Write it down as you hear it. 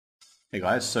Hey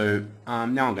guys, so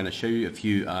now I'm going to show you a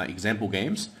few example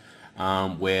games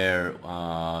where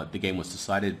the game was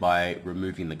decided by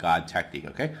removing the guard tactic,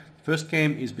 okay? First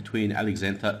game is between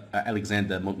Alexander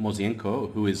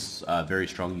Mozienko, who is a very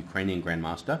strong Ukrainian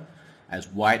grandmaster, as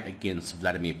white against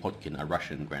Vladimir Potkin, a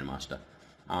Russian grandmaster.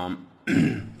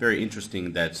 Very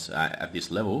interesting that at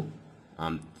this level,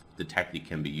 the tactic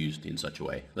can be used in such a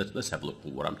way. Let's have a look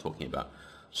at what I'm talking about.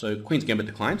 So Queen's Gambit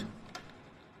declined,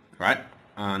 right?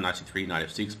 Knight c3, knight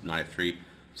f6, knight f3,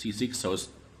 c6, so it's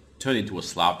turned into a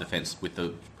Slav defense with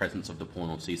the presence of the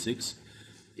pawn on c6.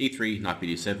 e3, knight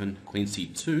bd7, queen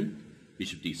c2,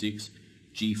 bishop d6,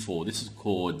 g4. This is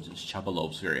called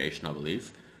Shabalov's variation, I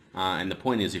believe. And the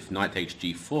point is, if knight takes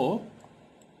g4,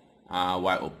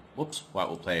 white will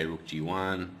play rook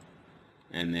g1,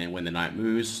 and then when the knight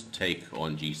moves, take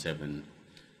on g7.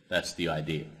 That's the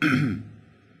idea.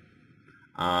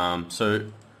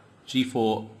 So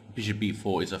g4, bishop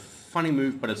b4 is a funny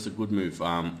move, but it's a good move.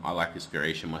 I like this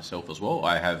variation myself as well.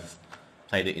 I have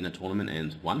played it in a tournament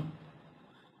and won.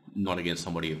 Not against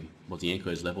somebody of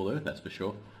Mozienko's level though, that's for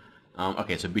sure.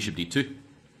 Okay, so bishop d2,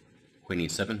 queen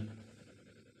e7,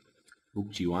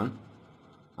 rook g1,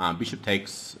 bishop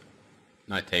takes,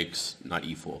 knight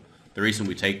e4. The reason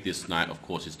we take this knight, of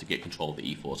course, is to get control of the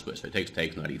e4 square. So takes,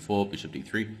 knight e4, bishop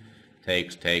d3,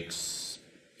 takes,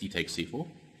 d takes c4,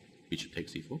 bishop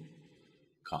takes c4.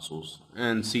 Castles.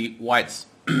 And see, white's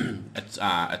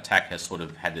attack has sort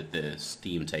of had the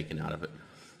steam taken out of it.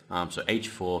 So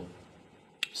h4,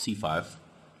 c5,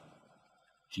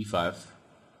 g5,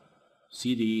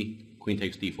 cd, queen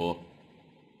takes d4,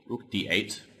 rook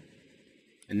d8.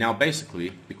 And now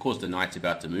basically, because the knight's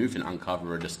about to move and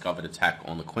uncover a discovered attack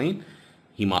on the queen,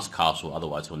 he must castle,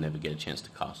 otherwise he'll never get a chance to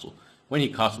castle. When he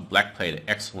castled, black played an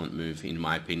excellent move, in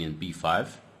my opinion,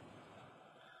 b5.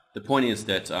 The point is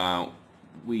that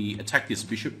we attack this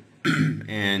bishop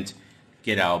and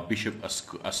get our bishop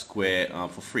a square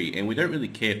for free, and we don't really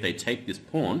care if they take this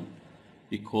pawn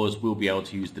because we'll be able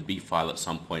to use the b file at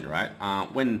some point, right?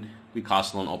 When we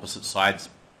castle on opposite sides,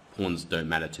 pawns don't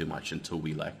matter too much until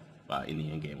we in the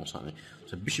endgame or something.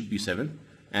 So bishop b7,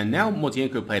 and now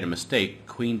Mozienko played a mistake,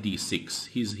 queen d6.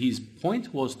 His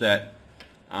point was that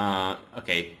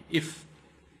okay, if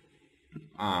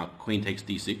queen takes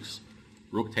d6,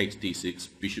 rook takes d6,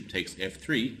 bishop takes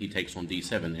f3, he takes on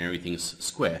d7, and everything's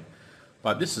square.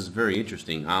 But this is very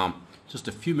interesting. Just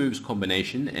a few moves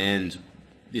combination, and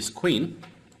this queen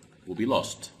will be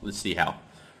lost. Let's see how.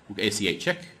 Rook a8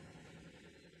 check,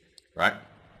 right?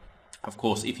 Of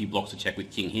course, if he blocks a check with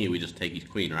king here, we just take his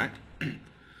queen, right?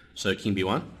 So king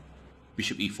b1,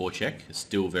 bishop e4 check. It's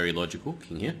still very logical,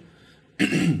 king here.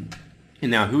 And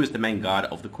now, who is the main guard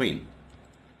of the queen?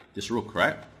 This rook,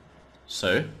 right?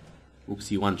 So rook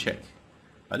c1 check.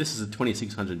 This is a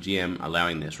 2600 GM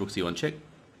allowing this. Rook c1 check,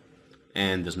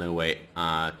 and there's no way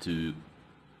to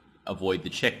avoid the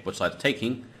check besides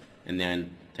taking, and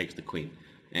then takes the queen.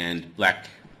 And black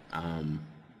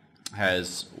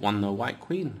has won the white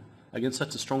queen against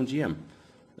such a strong GM.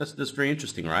 That's very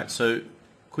interesting, right? So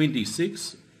queen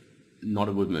d6, not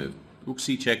a good move. Rook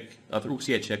c check, rook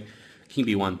c8 check, king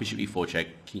b1, bishop e4 check,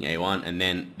 king a1, and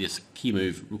then this key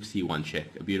move, rook c1 check.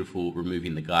 A beautiful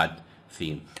removing the guard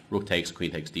theme. Rook takes,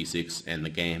 queen takes d6, and the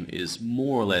game is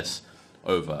more or less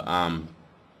over.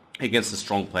 Against a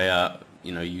strong player,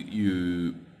 you know,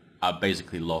 you are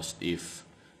basically lost if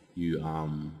you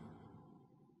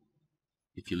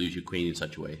lose your queen in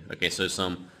such a way. Okay, so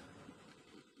some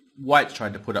white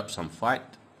tried to put up some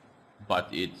fight, but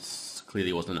it's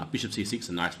clearly wasn't enough. Bishop c6,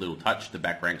 a nice little touch. The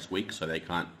back rank's weak, so they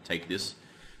can't take this.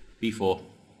 b4,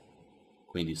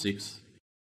 queen d6.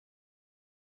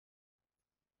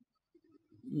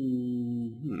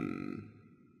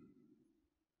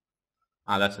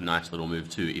 That's a nice little move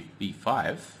too. If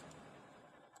b5,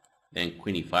 then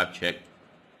queen e5 check,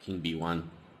 king b1,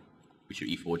 bishop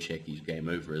e4 check, is game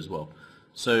over as well.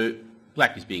 So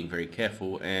black is being very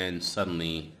careful, and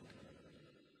suddenly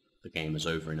the game is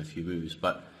over in a few moves.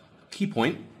 But key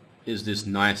point is this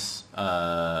nice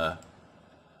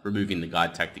removing the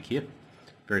guard tactic here.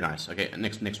 Very nice. Okay,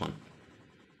 next one.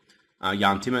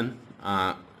 Jan Timman,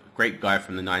 great guy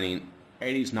from the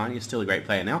 1980s, 90s, still a great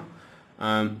player now.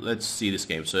 Let's see this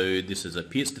game. So this is a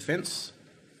Pierce defense.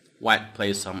 White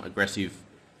plays some aggressive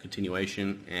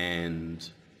continuation and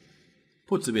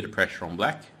puts a bit of pressure on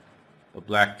black. But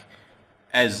black,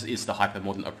 as is the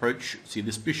hyper-modern approach, see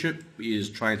this bishop is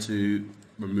trying to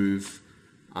remove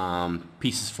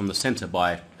pieces from the center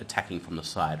by attacking from the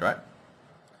side, right?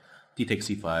 D takes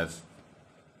c5,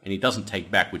 and he doesn't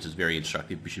take back, which is very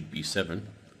instructive. Bishop b7.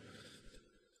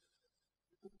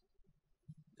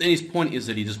 Then his point is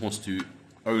that he just wants to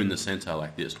own the center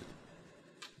like this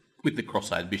with the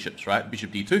cross-eyed bishops, right?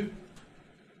 Bishop d2,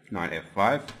 knight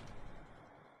f5,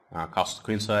 castle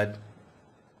queenside,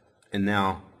 and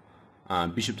now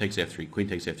bishop takes f3, queen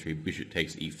takes f3, bishop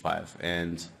takes e5,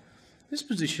 and this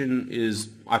position is,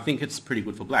 I think it's pretty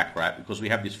good for black, right? Because we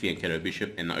have this fianchetto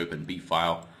bishop and the open b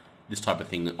file. This type of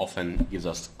thing often gives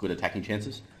us good attacking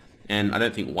chances, and I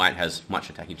don't think white has much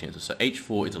attacking chances. So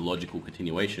h4 is a logical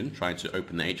continuation, trying to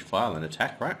open the h file and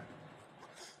attack, right?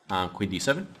 Queen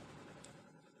d7,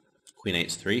 queen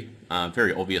h3.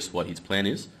 Very obvious what his plan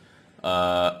is.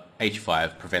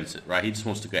 h5 prevents it, right? He just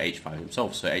wants to go h5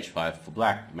 himself, so h5 for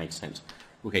black makes sense.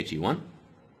 Rook h1.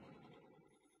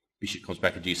 Bishop comes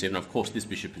back to g7. Of course, this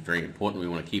bishop is very important. We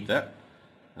want to keep that.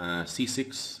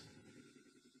 c6.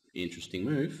 Interesting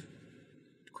move.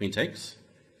 Queen takes.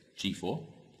 g4.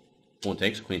 Pawn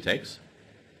takes. Queen takes.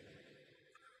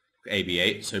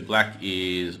 ab8. So black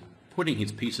is putting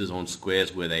his pieces on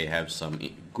squares where they have some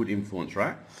good influence,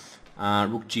 right?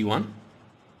 Rook g1.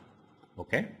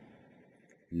 Okay.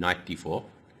 Knight d4.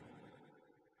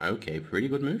 Okay, pretty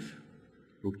good move.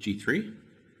 Rook g3.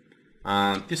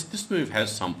 This move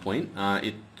has some point.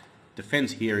 It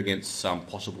defends here against some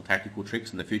possible tactical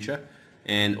tricks in the future,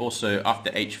 and also after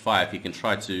h5 he can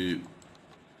try to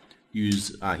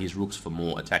use his rooks for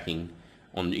more attacking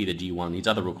on either g1, his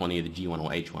other rook on either g1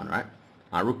 or h1, right?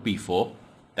 Rook b4,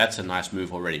 that's a nice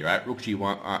move already, right? Rook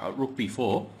g1, rook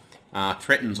b4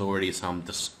 threatens already some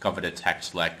discovered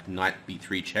attacks like knight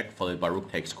b3 check followed by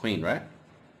rook takes queen, right?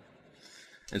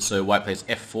 And so white plays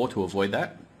f4 to avoid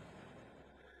that.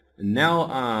 And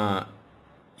now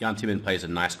Jan Timman plays a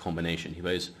nice combination. He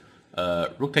plays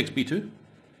rook takes b2.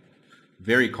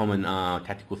 Very common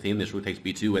tactical theme, this rook takes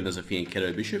b2 when there's a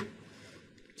fianchetto bishop.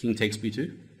 King takes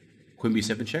b2. Queen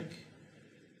b7 check.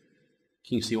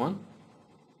 King c1.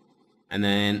 And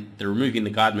then the removing the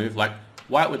guard move, like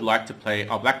white would like to play,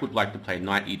 black would like to play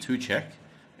knight e2 check.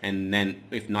 And then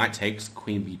if knight takes,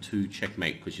 queen b2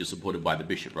 checkmate because you're supported by the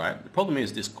bishop, right? The problem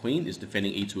is this queen is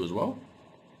defending e2 as well.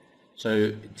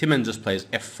 So Timman just plays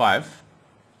f5,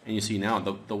 and you see now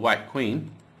the white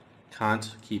queen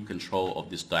can't keep control of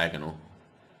this diagonal,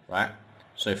 right?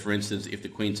 So for instance, if the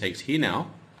queen takes here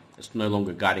now, it's no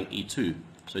longer guarding e2,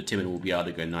 so Timman will be able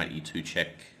to go knight e2 check,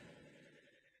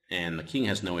 and the king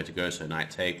has nowhere to go, so knight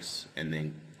takes, and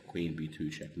then queen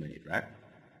b2 checkmate, right?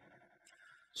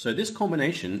 So this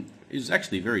combination is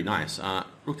actually very nice.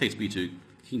 Rook takes b2,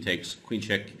 king takes, queen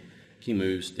check, king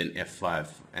moves, then f5,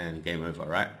 and game over,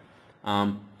 right?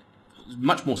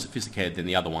 Much more sophisticated than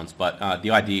the other ones, but the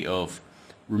idea of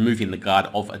removing the guard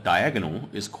of a diagonal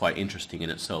is quite interesting in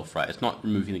itself, right? It's not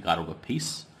removing the guard of a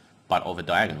piece, but of a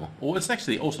diagonal. Or it's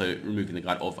actually also removing the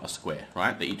guard of a square,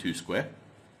 right? The e2 square.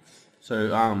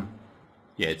 So,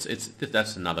 yeah,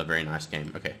 that's another very nice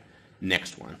game. Okay,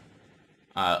 next one.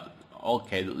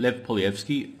 Okay, Lev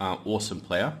Polyevsky, awesome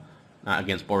player,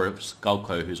 against Boris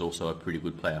Gulko, who's also a pretty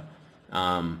good player.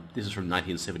 This is from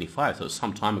 1975, so it's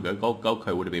some time ago.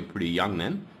 Gulko would have been pretty young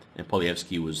then, and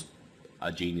Polyevsky was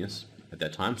a genius at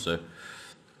that time, so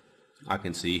I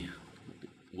can see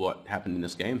what happened in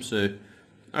this game. So,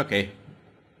 okay.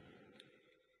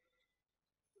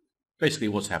 Basically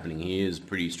what's happening here is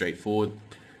pretty straightforward,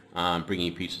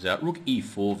 bringing pieces out. Rook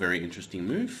e4, very interesting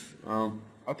move.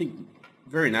 I think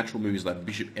very natural moves like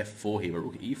bishop f4 here, but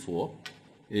rook e4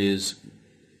 is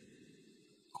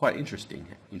quite interesting,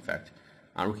 in fact.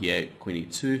 Rook e8, queen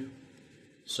e2.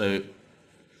 So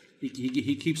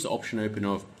he keeps the option open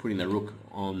of putting the rook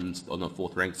on the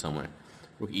fourth rank somewhere.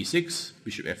 Rook e6,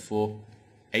 bishop f4,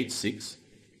 h6,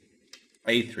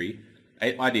 a3.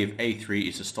 Idea of a3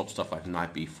 is to stop stuff like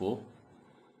knight b4.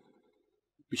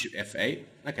 Bishop f8.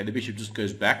 Okay, the bishop just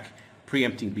goes back,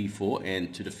 preempting b4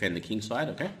 and to defend the king side.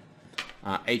 Okay.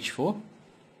 h4.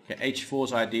 Okay,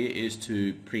 h4's idea is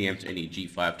to preempt any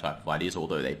g5 type of ideas,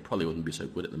 although they probably wouldn't be so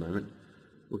good at the moment.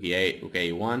 Rook e8, rook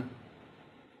a1,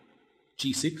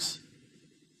 g6.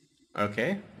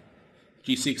 Okay,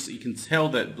 g6. You can tell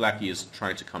that black is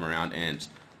trying to come around and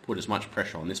put as much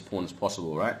pressure on this pawn as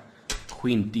possible, right?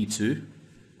 Queen d2,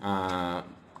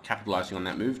 capitalizing on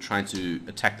that move, trying to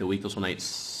attack the weakness on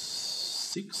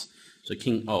h6. So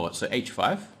king. Oh, so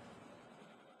h5.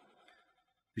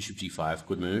 Bishop g5,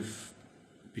 good move.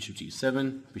 Bishop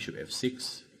g7, bishop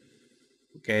f6.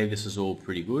 Okay, this is all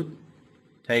pretty good.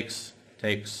 Takes.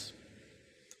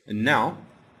 And now,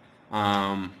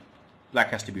 black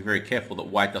has to be very careful that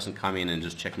white doesn't come in and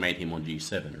just checkmate him on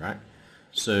g7, right?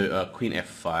 So queen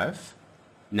f5.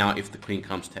 Now if the queen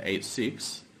comes to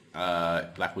h6,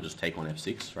 black will just take on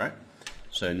f6, right?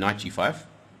 So knight g5.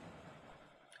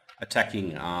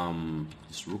 Attacking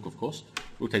this rook, of course.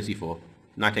 Rook takes e4.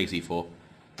 Knight takes e4.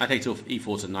 Knight takes off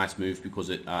e4 is a nice move because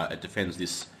it defends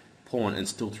this pawn and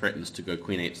still threatens to go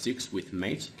queen h6 with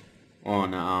mate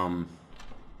on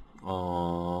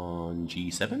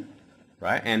g7,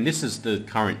 right? And this is the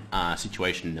current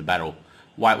situation in the battle.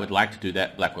 White would like to do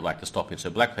that, black would like to stop it. So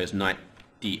black plays knight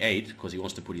d8 because he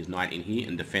wants to put his knight in here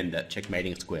and defend that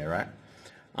checkmating square, right?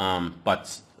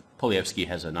 But Polyevsky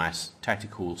has a nice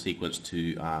tactical sequence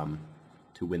to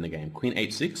win the game. Queen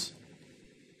h6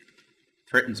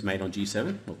 threatens mate on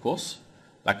g7, of course.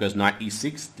 Black goes knight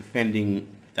e6, defending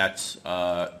that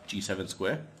g7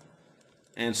 square.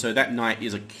 And so that knight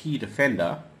is a key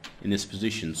defender in this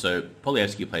position. So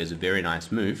Polyevsky plays a very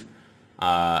nice move,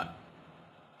 knight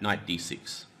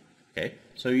d6. Okay,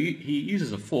 so he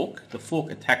uses a fork. The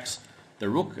fork attacks the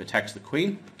rook, attacks the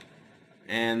queen.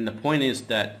 And the point is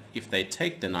that if they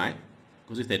take the knight,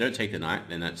 because if they don't take the knight,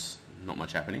 then that's not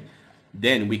much happening,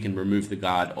 then we can remove the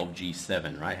guard of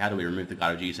g7, right? How do we remove the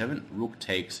guard of g7? Rook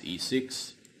takes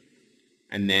e6,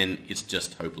 and then it's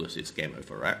just hopeless. It's game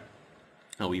over, right?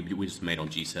 Oh, we just made on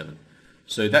g7.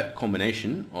 So that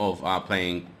combination of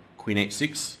playing queen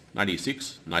h6, knight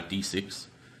e6, knight d6,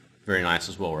 very nice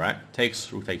as well, right?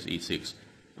 Rook takes e6.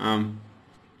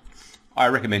 I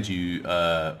recommend you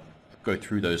go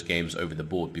through those games over the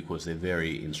board because they're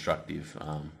very instructive,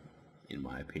 in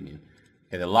my opinion.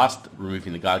 Okay, the last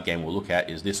removing the guard game we'll look at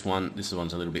is this one. This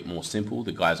one's a little bit more simple.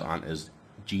 The guys aren't as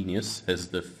genius as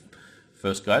the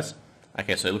first guys.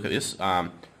 Okay, so look at this.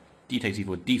 D takes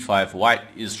e4, d5. White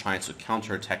is trying to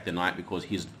counter-attack the knight because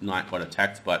his knight got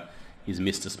attacked, but he's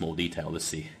missed a small detail. Let's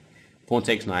see. Pawn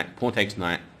takes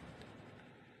knight,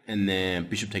 and then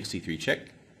bishop takes c3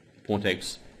 check. Pawn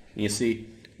takes, and you see,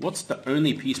 what's the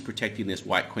only piece protecting this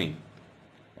white queen?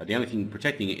 The only thing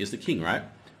protecting it is the king, right?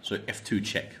 So f2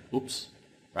 check. Oops.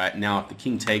 Right, now if the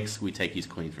king takes, we take his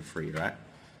queen for free, right?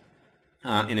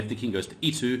 And if the king goes to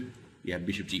e2, you have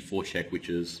bishop g4 check, which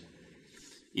is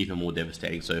even more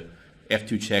devastating. So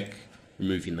f2 check,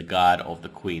 removing the guard of the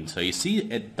queen. So you see,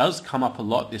 it does come up a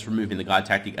lot, this removing the guard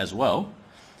tactic as well.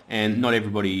 And not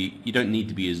everybody, you don't need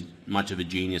to be as much of a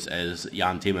genius as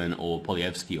Jan Timman or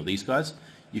Polyevsky or these guys.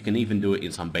 You can even do it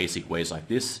in some basic ways like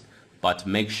this, but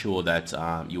make sure that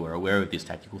you are aware of this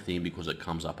tactical theme because it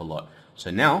comes up a lot. So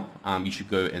now you should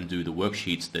go and do the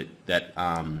worksheets that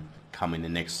come in the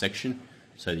next section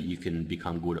so that you can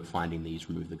become good at finding these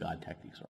remove the guard tactics.